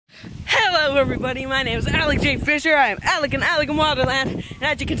Hello everybody, my name is Alec J. Fisher. I am Alec in WILDerland, and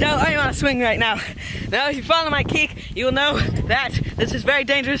as you can tell, I am on a swing right now. Now, if you follow my kick, you will know that this is very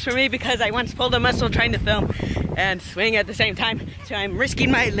dangerous for me because I once pulled a muscle trying to film and swing at the same time, so I'm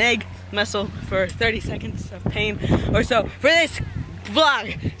risking my leg muscle for 30 seconds of pain or so for this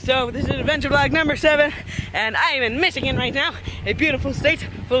vlog. So this is adventure vlog number 7, and I am in Michigan right now, a beautiful state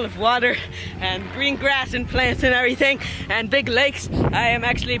full of water and green grass and plants and everything and big lakes. I am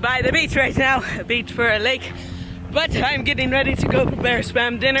actually by the beach right now, a beach for a lake, but I'm getting ready to go prepare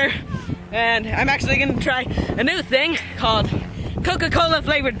spam dinner, and I'm actually going to try a new thing called Coca-Cola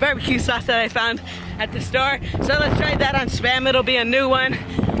flavored barbecue sauce that I found at the store. So let's try that on spam. It'll be a new one,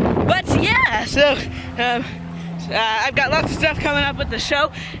 but yeah, so I've got lots of stuff coming up with the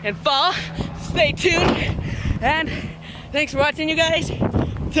show in fall. Stay tuned, and thanks for watching, you guys.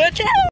 Ciao, ciao!